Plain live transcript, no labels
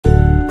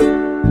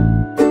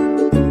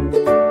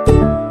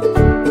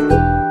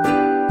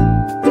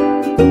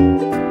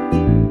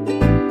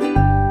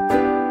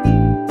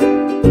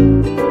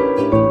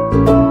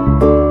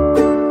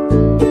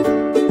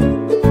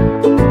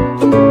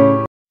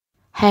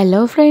Hello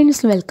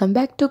friends, welcome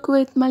back to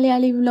Kuwait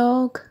Malayali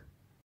vlog.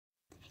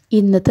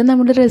 ഇന്നത്തെ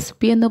നമ്മുടെ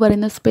recipe എന്ന്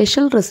പറയുന്ന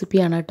സ്പെഷ്യൽ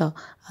റെസിപ്പിയാണ് കേട്ടോ.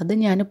 അത്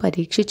ഞാൻ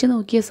പരീക്ഷിച്ച്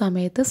നോക്കിയ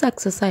സമയത്ത്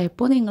സക്സസ്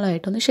ആയപ്പോൾ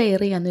നിങ്ങളായിട്ടൊന്ന്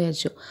ഷെയർ ചെയ്യാമെന്ന്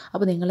വിചാരിച്ചു.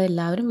 അപ്പോൾ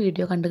നിങ്ങളെല്ലാവരും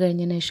വീഡിയോ കണ്ടു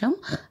കഴിഞ്ഞതിന് ശേഷം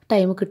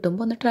ടൈം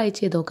കിട്ടുമ്പോൾ ഒന്ന് ട്രൈ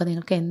ചെയ്ത് നോക്കുക.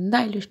 നിങ്ങൾക്ക്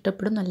എന്തായാലും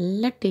ഇഷ്ടപ്പെടും.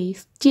 നല്ല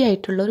ടേസ്റ്റി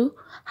ആയിട്ടുള്ളൊരു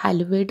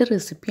ഹലുവയുടെ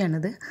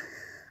റെസിപ്പിയാണിത്.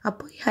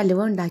 അപ്പോൾ ഈ ഹലുവ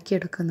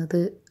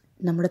ഉണ്ടാക്കിയെടുക്കുന്നത്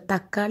നമ്മുടെ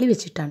തക്കാളി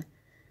വെച്ചിട്ടാണ്.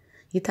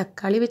 ഈ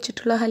തക്കാളി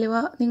വെച്ചിട്ടുള്ള ഹലുവ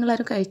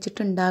നിങ്ങളാരും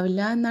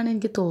കഴിച്ചിട്ടുണ്ടാവില്ല എന്നാണ്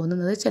എനിക്ക്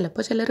തോന്നുന്നത്.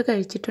 ചിലപ്പോൾ ചിലർ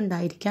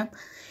കഴിച്ചിട്ടുണ്ടായിരിക്കാം.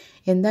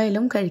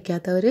 എന്തായാലും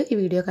കഴിക്കാത്തവർ ഈ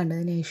വീഡിയോ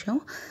കണ്ടതിന് ശേഷം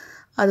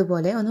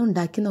അതുപോലെ ഒന്ന്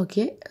ഉണ്ടാക്കി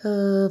നോക്കി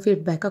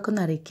ഫീഡ്ബാക്കൊക്കെ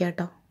ഒന്ന് അറിയിക്കുക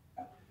കേട്ടോ.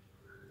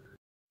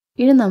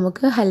 ഇനി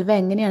നമുക്ക് ഹൽവ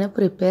എങ്ങനെയാണ്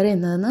പ്രിപ്പയർ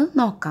ചെയ്യുന്നതെന്ന്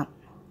നോക്കാം.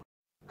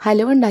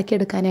 ഹലുവ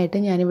ഉണ്ടാക്കിയെടുക്കാനായിട്ട്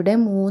ഞാനിവിടെ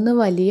 3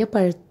 വലിയ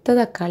പഴുത്ത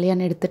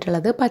തക്കാളിയാണ്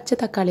എടുത്തിട്ടുള്ളത്. പച്ച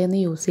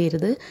തക്കാളിയൊന്നും യൂസ്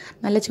ചെയ്യരുത്.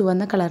 നല്ല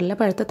ചുവന്ന കളറിലെ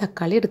പഴുത്ത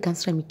തക്കാളി എടുക്കാൻ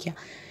ശ്രമിക്കുക.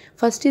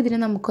 ഫസ്റ്റ് ഇതിനെ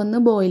നമുക്കൊന്ന്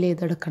ബോയിൽ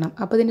ചെയ്തെടുക്കണം.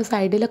 അപ്പോൾ ഇതിൻ്റെ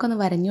സൈഡിലൊക്കെ ഒന്ന്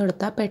വരഞ്ഞു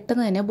കൊടുത്താൽ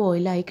പെട്ടെന്ന് തന്നെ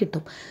ബോയിലായി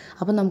കിട്ടും.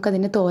 അപ്പോൾ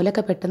നമുക്കതിൻ്റെ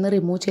തോലൊക്കെ പെട്ടെന്ന്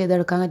റിമൂവ്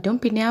ചെയ്തെടുക്കാൻ പറ്റും.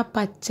 പിന്നെ ആ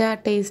പച്ച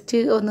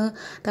ടേസ്റ്റ്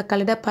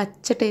തക്കാളിയുടെ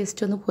പച്ച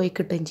ടേസ്റ്റ് ഒന്ന് പോയി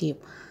കിട്ടുകയും ചെയ്യും.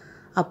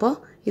 അപ്പോൾ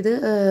ഇത്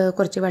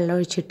കുറച്ച് വെള്ളം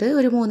ഒഴിച്ചിട്ട്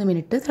ഒരു 3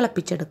 മിനിറ്റ്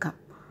തിളപ്പിച്ചെടുക്കാം.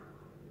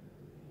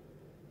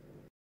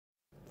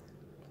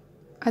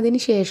 അതിന്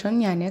ശേഷം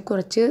ഞാൻ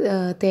കുറച്ച്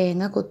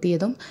തേങ്ങ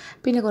കൊത്തിയതും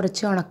പിന്നെ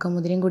കുറച്ച്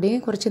ഉണക്കമുതിരയും കൂടി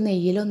കുറച്ച്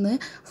നെയ്യിലൊന്ന്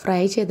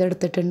ഫ്രൈ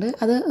ചെയ്തെടുത്തിട്ടുണ്ട്.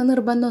 അത്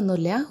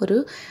നിർബന്ധമൊന്നുമില്ല. ഒരു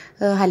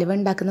ഹലുവ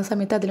ഉണ്ടാക്കുന്ന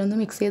സമയത്ത് അതിലൊന്ന്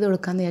മിക്സ് ചെയ്ത്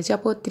കൊടുക്കാമെന്ന് വിചാരിച്ചു.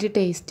 അപ്പോൾ ഒത്തിരി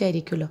ടേസ്റ്റ്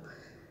ആയിരിക്കുമല്ലോ.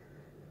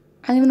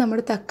 അങ്ങനെ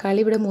നമ്മുടെ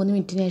തക്കാളി ഇവിടെ 3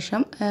 മിനിറ്റിന്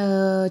ശേഷം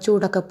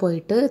ചൂടൊക്കെ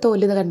പോയിട്ട്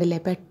തോലിത് കണ്ടില്ലേ,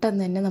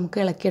 പെട്ടെന്ന് തന്നെ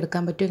നമുക്ക്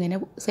ഇളക്കിയെടുക്കാൻ പറ്റും. ഇങ്ങനെ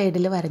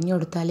സൈഡിൽ വരഞ്ഞു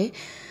കൊടുത്താൽ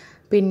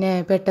പിന്നെ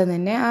പെട്ടെന്ന്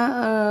തന്നെ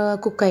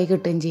കുക്കായി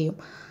കിട്ടുകയും ചെയ്യും.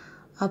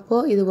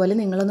 അപ്പോൾ ഇതുപോലെ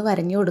നിങ്ങളൊന്ന്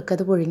വരഞ്ഞു കൊടുക്കുക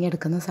അത്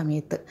പുഴുങ്ങിയെടുക്കുന്ന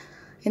സമയത്ത്.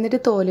 എന്നിട്ട്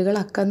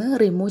തോലുകളൊക്കെ ഒന്ന്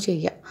റിമൂവ്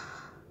ചെയ്യുക.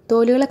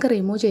 തോലുകളൊക്കെ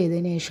റിമൂവ്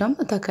ചെയ്തതിന് ശേഷം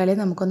തക്കാളി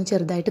നമുക്കൊന്ന്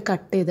ചെറുതായിട്ട്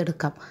കട്ട്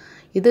ചെയ്തെടുക്കാം.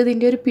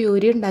 ഇതിൻ്റെ ഒരു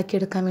പ്യൂരി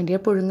ഉണ്ടാക്കിയെടുക്കാൻ വേണ്ടി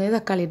പുഴുങ്ങിയ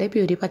തക്കാളിയുടെ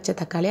പ്യൂരി, പച്ച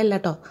തക്കാളി അല്ല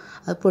കേട്ടോ.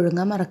 അത്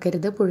പുഴുങ്ങാൻ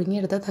മറക്കരുത്.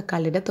 പുഴുങ്ങിയെടുത്ത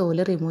തക്കാളിയുടെ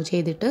തോല് റിമൂവ്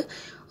ചെയ്തിട്ട്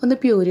ഒന്ന്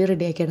പ്യൂരി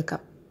റെഡിയാക്കി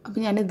എടുക്കാം.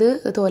 അപ്പോൾ ഞാനിത്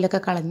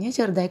തോലൊക്കെ കളഞ്ഞ്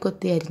ചെറുതായി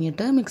കൊത്തി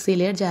അരിഞ്ഞിട്ട്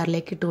മിക്സിയിലെ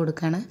ജാറിലേക്ക് ഇട്ട്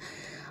കൊടുക്കുകയാണ്.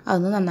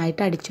 അതൊന്ന്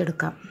നന്നായിട്ട്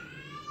അടിച്ചെടുക്കാം.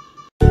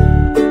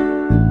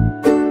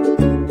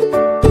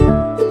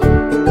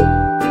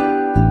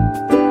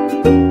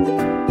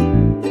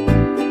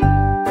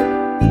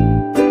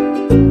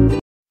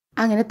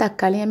 അങ്ങനെ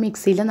തക്കാളി ഞാൻ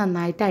മിക്സിയിൽ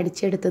നന്നായിട്ട്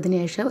അടിച്ചെടുത്തതിന്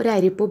ശേഷം ഒരു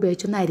അരിപ്പ്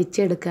ഉപയോഗിച്ചൊന്ന്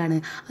അരിച്ചെടുക്കുകയാണ്.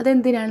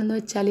 അതെന്തിനാണെന്ന്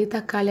വെച്ചാൽ ഈ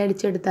തക്കാളി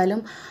അടിച്ചെടുത്താലും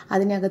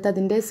അതിനകത്ത്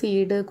അതിൻ്റെ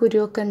സീഡ്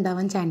കുരുവൊക്കെ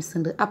ഉണ്ടാവാൻ ചാൻസ്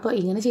ഉണ്ട്. അപ്പോൾ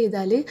ഇങ്ങനെ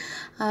ചെയ്താൽ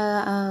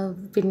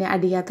പിന്നെ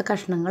അടിയാത്ത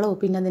കഷ്ണങ്ങളോ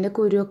പിന്നെ അതിൻ്റെ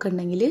കുരുവൊക്കെ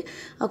ഉണ്ടെങ്കിൽ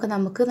ഒക്കെ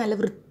നമുക്ക് നല്ല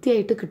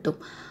വൃത്തിയായിട്ട് കിട്ടും.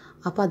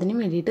 അപ്പോൾ അതിന്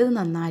വേണ്ടിയിട്ട് ഇത്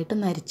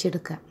നന്നായിട്ടൊന്ന്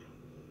അരിച്ചെടുക്കുക.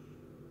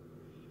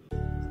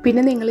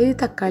 പിന്നെ നിങ്ങൾ ഈ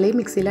തക്കാളി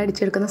മിക്സിയിൽ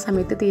അടിച്ചെടുക്കുന്ന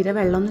സമയത്ത് തീരെ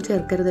വെള്ളമൊന്നും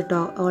ചേർക്കരുത്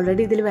കേട്ടോ.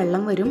 ഓൾറെഡി ഇതിൽ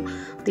വെള്ളം വരും.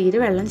 തീരെ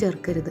വെള്ളം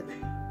ചേർക്കരുത്.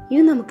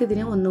 ഇനി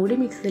നമുക്കിതിനെ ഒന്നുകൂടി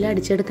മിക്സിയിൽ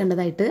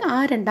അടിച്ചെടുക്കേണ്ടതായിട്ട് ആ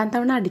 2ാം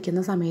തവണ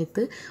അടിക്കുന്ന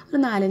സമയത്ത് ഒരു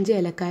 4-5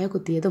 ഏലക്കായ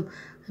കുത്തിയതും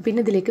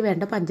പിന്നെ ഇതിലേക്ക്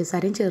വേണ്ട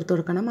പഞ്ചസാരയും ചേർത്ത്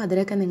കൊടുക്കണം.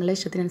 അതിലൊക്കെ നിങ്ങളെ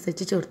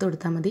ഇഷ്ടത്തിനനുസരിച്ച് ചേർത്ത്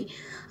കൊടുത്താൽ മതി.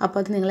 അപ്പോൾ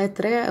അത് നിങ്ങൾ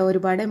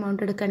ഒരുപാട്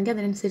എമൗണ്ട് എടുക്കുകയാണെങ്കിൽ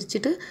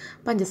അതിനനുസരിച്ചിട്ട്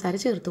പഞ്ചസാര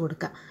ചേർത്ത്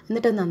കൊടുക്കുക.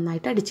 എന്നിട്ട്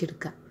നന്നായിട്ട്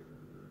അടിച്ചെടുക്കുക.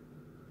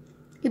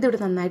 ഇതിവിടെ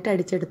നന്നായിട്ട്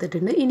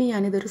അടിച്ചെടുത്തിട്ടുണ്ട്. ഇനി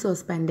ഞാനിതൊരു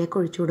സോസ് പാനിലേക്ക്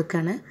ഒഴിച്ചു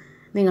കൊടുക്കുകയാണ്.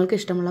 നിങ്ങൾക്ക്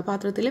ഇഷ്ടമുള്ള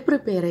പാത്രത്തിൽ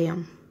പ്രിപ്പയർ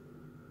ചെയ്യാം.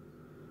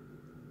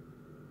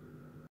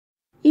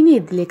 ഇനി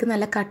ഇതിലേക്ക്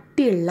നല്ല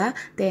കട്ടിയുള്ള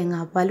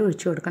തേങ്ങാപ്പാൽ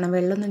ഒഴിച്ചു കൊടുക്കണം.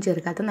 വെള്ളമൊന്നും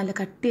ചേർക്കാത്ത നല്ല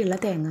കട്ടിയുള്ള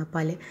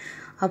തേങ്ങാപ്പാൽ.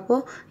 അപ്പോൾ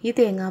ഈ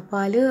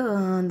തേങ്ങാപ്പാൽ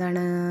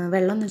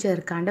വെള്ളമൊന്നും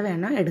ചേർക്കാണ്ട്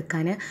വേണം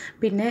എടുക്കാൻ.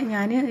 പിന്നെ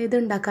ഞാൻ ഇത്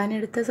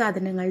ഉണ്ടാക്കാനെടുത്ത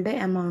സാധനങ്ങളുടെ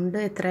എമൗണ്ട്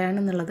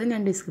എത്രയാണെന്നുള്ളത്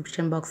ഞാൻ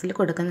ഡിസ്ക്രിപ്ഷൻ ബോക്സിൽ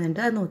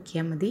കൊടുക്കുന്നുണ്ട്. അത്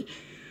നോക്കിയാൽ മതി.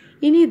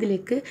 ഇനി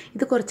ഇതിലേക്ക്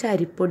ഇത് കുറച്ച്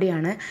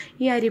അരിപ്പൊടിയാണ്.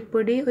 ഈ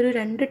അരിപ്പൊടി ഒരു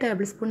 2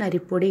 ടേബിൾ സ്പൂൺ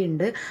അരിപ്പൊടി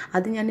ഉണ്ട്.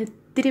 അത് ഞാൻ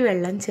ഇത്തിരി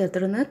വെള്ളം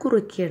ചേർത്തൊന്ന്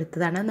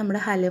കുറുക്കിയെടുത്തതാണ്. നമ്മുടെ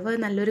ഹലുവ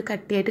നല്ലൊരു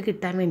കട്ടിയായിട്ട്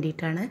കിട്ടാൻ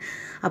വേണ്ടിയിട്ടാണ്.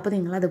 അപ്പോൾ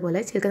നിങ്ങൾ അതുപോലെ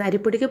ചേർക്കുന്നത്.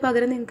 അരിപ്പൊടിക്ക്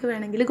പകരം നിങ്ങൾക്ക്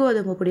വേണമെങ്കിൽ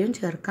ഗോതമ്പ് പൊടിയും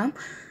ചേർക്കാം.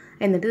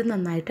 എന്നിട്ട് ഇത്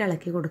നന്നായിട്ട്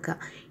ഇളക്കി കൊടുക്കുക.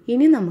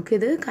 ഇനി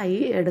നമുക്കിത് കൈ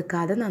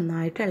എടുക്കാതെ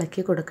നന്നായിട്ട്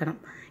ഇളക്കി കൊടുക്കണം.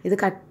 ഇത്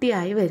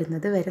കട്ടിയായി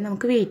വരുന്നത് വരെ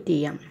നമുക്ക് വെയിറ്റ്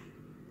ചെയ്യാം.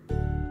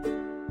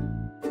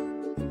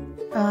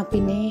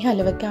 പിന്നെ ഈ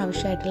ഹലുവയ്ക്ക്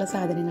ആവശ്യമായിട്ടുള്ള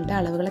സാധനങ്ങളുടെ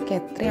അളവുകളൊക്കെ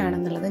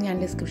എത്രയാണെന്നുള്ളത് ഞാൻ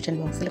ഡിസ്ക്രിപ്ഷൻ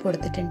ബോക്സിൽ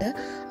കൊടുത്തിട്ടുണ്ട്.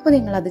 അപ്പോൾ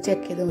നിങ്ങളത്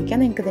ചെക്ക് ചെയ്ത് നോക്കിയാൽ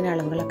നിങ്ങൾക്ക് ഇതിൻ്റെ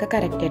അളവുകളൊക്കെ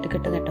കറക്റ്റായിട്ട്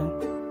കിട്ടും കേട്ടോ.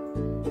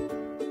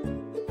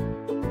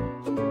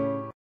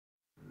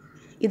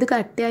 ഇത്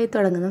കട്ടിയായി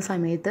തുടങ്ങുന്ന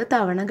സമയത്ത്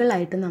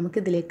തവണകളായിട്ട്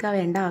നമുക്കിതിലേക്ക്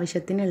വേണ്ട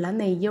ആവശ്യത്തിനുള്ള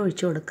നെയ്യ്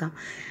ഒഴിച്ചു കൊടുക്കാം.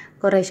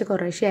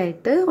 കുറേശ്ശെ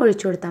ആയിട്ട്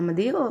ഒഴിച്ചു കൊടുത്താൽ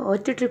മതി.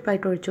 ഒറ്റ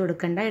ട്രിപ്പായിട്ട് ഒഴിച്ചു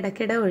കൊടുക്കേണ്ട.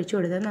 ഇടയ്ക്കിടെ ഒഴിച്ചു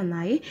കൊടുത്താൽ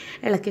നന്നായി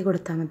ഇളക്കി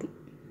കൊടുത്താൽ മതി.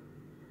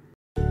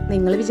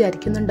 നിങ്ങൾ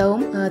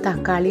വിചാരിക്കുന്നുണ്ടാവും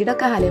തക്കാളിയുടെ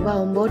ഒക്കെ ഹലുവ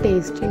ആകുമ്പോൾ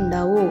ടേസ്റ്റ്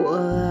ഉണ്ടാവുമോ,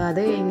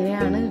 അത്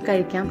എങ്ങനെയാണ്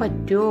കഴിക്കാൻ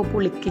പറ്റുമോ,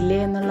 പുളിക്കില്ലേ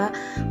എന്നുള്ള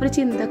ഒരു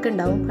ചിന്തയൊക്കെ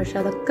ഉണ്ടാവും. പക്ഷെ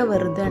അതൊക്കെ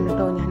വെറുതെ ആണ്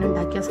കേട്ടോ. ഞാൻ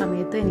ഉണ്ടാക്കിയ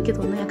സമയത്ത് എനിക്ക്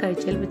തോന്നുന്നു ഞാൻ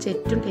കഴിച്ചതിൽ വെച്ച്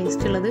ഏറ്റവും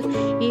ടേസ്റ്റ് ഉള്ളത്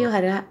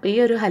ഈ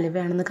ഒരു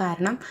ഹലുവയാണെന്ന്.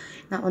 കാരണം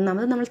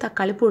ഒന്നാമത് നമ്മൾ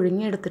തക്കാളി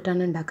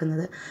പുഴുങ്ങിയെടുത്തിട്ടാണ്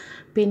ഉണ്ടാക്കുന്നത്.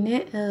 പിന്നെ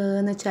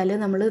എന്ന് വെച്ചാൽ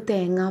നമ്മൾ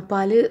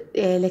തേങ്ങാപ്പാൽ,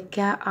 ഏലക്ക,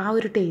 ആ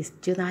ഒരു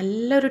ടേസ്റ്റ്,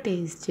 നല്ലൊരു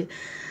ടേസ്റ്റ്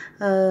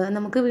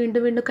നമുക്ക്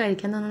വീണ്ടും വീണ്ടും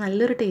കഴിക്കാൻ തോന്നുന്ന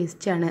നല്ലൊരു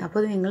ടേസ്റ്റാണ്.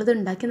 അപ്പോൾ നിങ്ങളിത്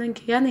ഉണ്ടാക്കി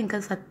നോക്കിയാൽ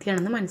നിങ്ങൾക്ക്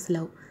സത്യമാണെന്ന്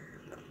മനസ്സിലാവും.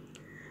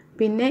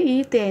 പിന്നെ ഈ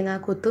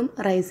തേങ്ങാക്കൊത്തും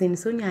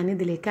റൈസിൻസും ഞാൻ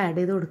ഇതിലേക്ക് ആഡ്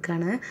ചെയ്ത്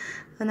കൊടുക്കുകയാണ്.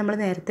 നമ്മൾ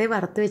നേരത്തെ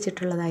വറുത്ത്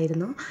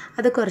വെച്ചിട്ടുള്ളതായിരുന്നു.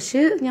 അത്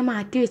കുറച്ച് ഞാൻ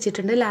മാറ്റി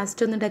വെച്ചിട്ടുണ്ട്.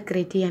 ലാസ്റ്റ് ഒന്ന്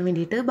ഡെക്കറേറ്റ് ചെയ്യാൻ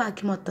വേണ്ടിയിട്ട്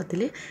ബാക്കി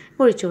മൊത്തത്തിൽ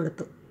ഒഴിച്ചു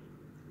കൊടുത്തു.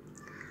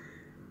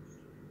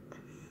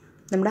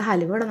 നമ്മുടെ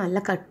ഹലുവ ഇവിടെ നല്ല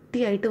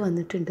കട്ടിയായിട്ട്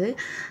വന്നിട്ടുണ്ട്.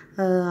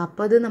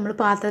 അപ്പോൾ അത് നമ്മൾ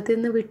പാത്രത്തിൽ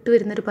നിന്ന് വിട്ട്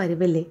വരുന്നൊരു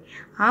പരുവല്ലേ,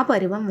 ആ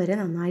പരുവം വരെ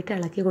നന്നായിട്ട്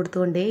ഇളക്കി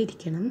കൊടുത്തുകൊണ്ടേ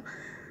ഇരിക്കണം.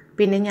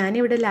 പിന്നെ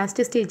ഞാനിവിടെ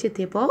ലാസ്റ്റ് സ്റ്റേജ്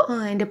എത്തിയപ്പോൾ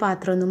എൻ്റെ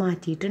പാത്രം ഒന്ന്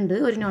മാറ്റിയിട്ടുണ്ട്,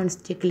 ഒരു നോൺ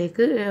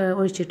സ്റ്റിക്കിലേക്ക്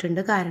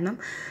ഒഴിച്ചിട്ടുണ്ട്. കാരണം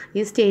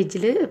ഈ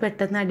സ്റ്റേജിൽ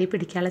പെട്ടെന്ന് അടി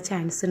പിടിക്കാനുള്ള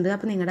ചാൻസ് ഉണ്ട്.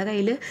 അപ്പോൾ നിങ്ങളുടെ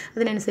കയ്യിൽ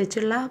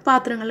അതിനനുസരിച്ചുള്ള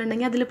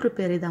പാത്രങ്ങളുണ്ടെങ്കിൽ അതിൽ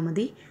പ്രിപ്പയർ ചെയ്താൽ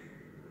മതി.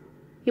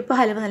 ഇപ്പോൾ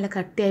ഹലുവ നല്ല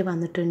കട്ടിയായി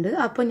വന്നിട്ടുണ്ട്.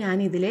 അപ്പോൾ ഞാൻ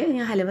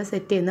ഹലുവ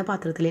സെറ്റ് ചെയ്യുന്ന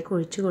പാത്രത്തിലേക്ക്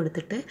ഒഴിച്ച്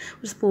കൊടുത്തിട്ട്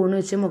ഒരു സ്പൂൺ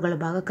വെച്ച് മുകൾ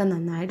ഭാഗമൊക്കെ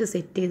നന്നായിട്ട്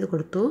സെറ്റ് ചെയ്ത്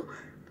കൊടുത്തു.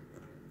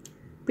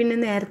 പിന്നെ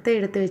നേരത്തെ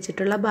എടുത്ത്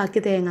വെച്ചിട്ടുള്ള ബാക്കി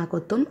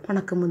തേങ്ങാക്കൊത്തും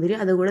ഉണക്കമുന്തിരി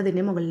അതുകൂടെ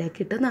ഇതിൻ്റെ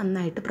മുകളിലേക്ക് ഇട്ട്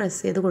നന്നായിട്ട് പ്രസ്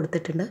ചെയ്ത്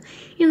കൊടുത്തിട്ടുണ്ട്.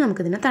 ഇനി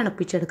നമുക്കിതിനെ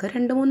തണുപ്പിച്ചെടുക്കാം.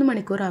 2-3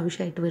 മണിക്കൂർ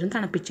ആവശ്യമായിട്ട് വരും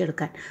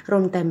തണുപ്പിച്ചെടുക്കാൻ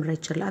റൂം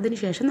ടെമ്പറേച്ചറിൽ.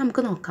 അതിനുശേഷം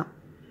നമുക്ക് നോക്കാം.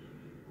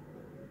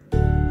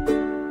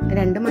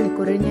 2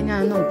 മണിക്കൂർ കഴിഞ്ഞ്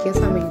ഞാൻ നോക്കിയ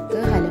സമയത്ത്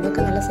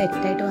ഹലുവൊക്കെ നല്ല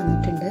സെറ്റായിട്ട്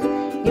വന്നിട്ടുണ്ട്.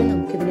 ഇനി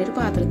നമുക്കിതിനൊരു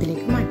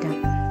പാത്രത്തിലേക്ക് മാറ്റാം.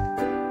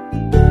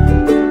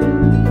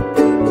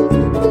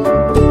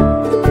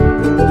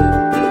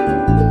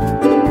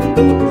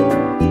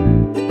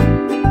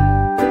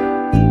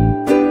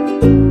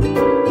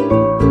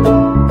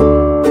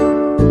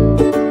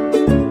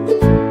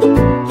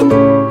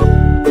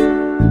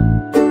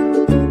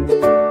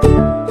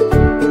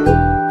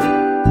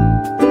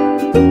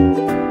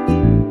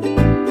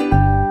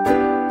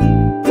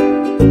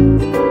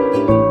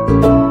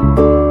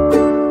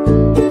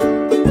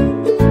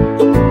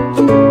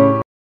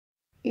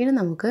 ഇനി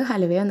നമുക്ക്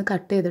ഹലുവയെ ഒന്ന്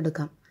കട്ട്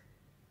ചെയ്തെടുക്കാം.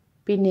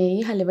 പിന്നെ ഈ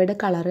ഹലുവയുടെ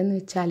കളർ എന്ന്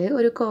വെച്ചാൽ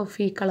ഒരു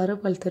കോഫി കളർ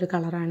പോലത്തെ ഒരു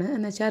കളറാണ്.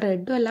 എന്ന് വെച്ചാൽ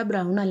റെഡും അല്ല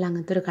ബ്രൗണും അല്ല,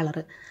 അങ്ങനത്തെ ഒരു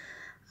കളറ്.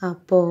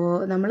 അപ്പോൾ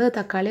നമ്മൾ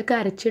തക്കാളിയൊക്കെ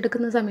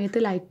അരച്ചെടുക്കുന്ന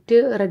സമയത്ത് ലൈറ്റ്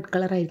റെഡ്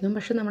കളറായിരിക്കും.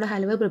 പക്ഷെ നമ്മുടെ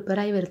ഹലുവ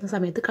പ്രിപ്പയറായി വരുന്ന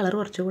സമയത്ത് കളർ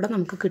കുറച്ചുകൂടെ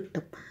നമുക്ക്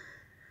കിട്ടും.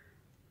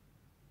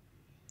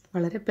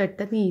 വളരെ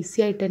പെട്ടെന്ന് ഈസി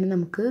ആയിട്ട് തന്നെ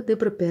നമുക്ക് ഇത്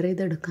പ്രിപ്പയർ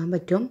ചെയ്തെടുക്കാൻ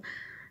പറ്റും.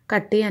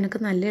 കട്ട്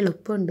ചെയ്യാനൊക്കെ നല്ല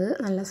എളുപ്പമുണ്ട്,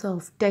 നല്ല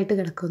സോഫ്റ്റായിട്ട്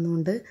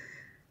കിടക്കുന്നുണ്ട്.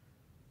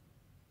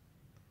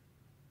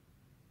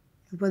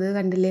 അപ്പോൾ ഇത്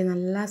കണ്ടില്ലേ,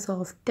 നല്ല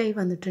സോഫ്റ്റായി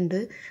വന്നിട്ടുണ്ട്.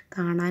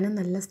 കാണാനും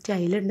നല്ല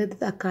സ്റ്റൈലുണ്ട്. ഇത്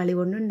തക്കാളി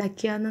കൊണ്ട്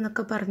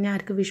ഉണ്ടാക്കിയാന്നൊക്കെ പറഞ്ഞാൽ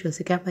ആർക്കും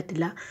വിശ്വസിക്കാൻ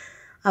പറ്റില്ല.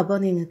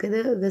 അപ്പോൾ നിങ്ങൾക്കിത്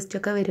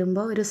ഗസ്റ്റൊക്കെ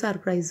വരുമ്പോൾ ഒരു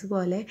സർപ്രൈസ്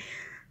പോലെ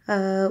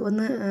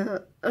ഒന്ന്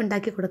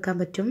ഉണ്ടാക്കി കൊടുക്കാൻ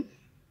പറ്റും.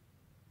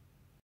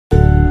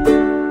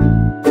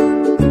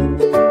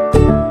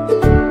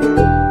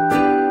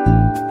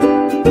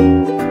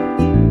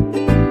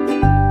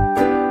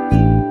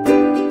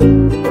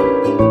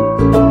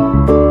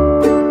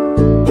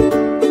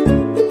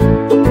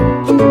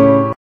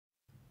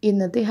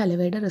 ഇന്നത്തെ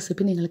ഹലുവയുടെ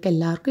റെസിപ്പി നിങ്ങൾക്ക്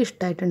എല്ലാവർക്കും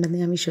ഇഷ്ടമായിട്ടുണ്ടെന്ന്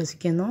ഞാൻ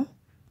വിശ്വസിക്കുന്നു.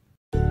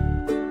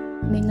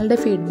 നിങ്ങളുടെ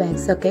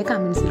ഫീഡ്ബാക്സൊക്കെ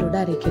കമൻസിലൂടെ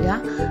അറിയിക്കുക.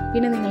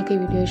 പിന്നെ നിങ്ങൾക്ക് ഈ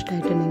വീഡിയോ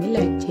ഇഷ്ടമായിട്ടുണ്ടെങ്കിൽ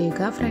ലൈക്ക്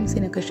ചെയ്യുക,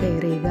 ഫ്രണ്ട്സിനൊക്കെ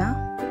ഷെയർ ചെയ്യുക.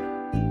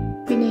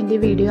 പിന്നെ എൻ്റെ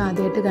വീഡിയോ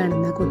ആദ്യമായിട്ട്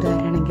കാണുന്ന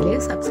കൂട്ടുകാരാണെങ്കിൽ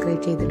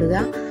സബ്സ്ക്രൈബ് ചെയ്തിടുക.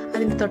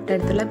 അതിൻ്റെ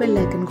തൊട്ടടുത്തുള്ള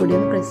ബെല്ലൈക്കൺ കൂടി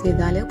ഒന്ന് പ്രസ്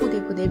ചെയ്താൽ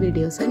പുതിയ പുതിയ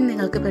വീഡിയോസ്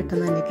നിങ്ങൾക്ക്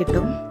പെട്ടെന്ന് തന്നെ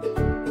കിട്ടും.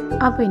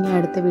 അപ്പോൾ ഇനി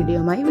അടുത്ത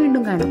വീഡിയോയുമായി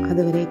വീണ്ടും കാണാം.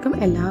 അതുവരേക്കും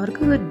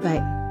എല്ലാവർക്കും ഗുഡ് ബൈ.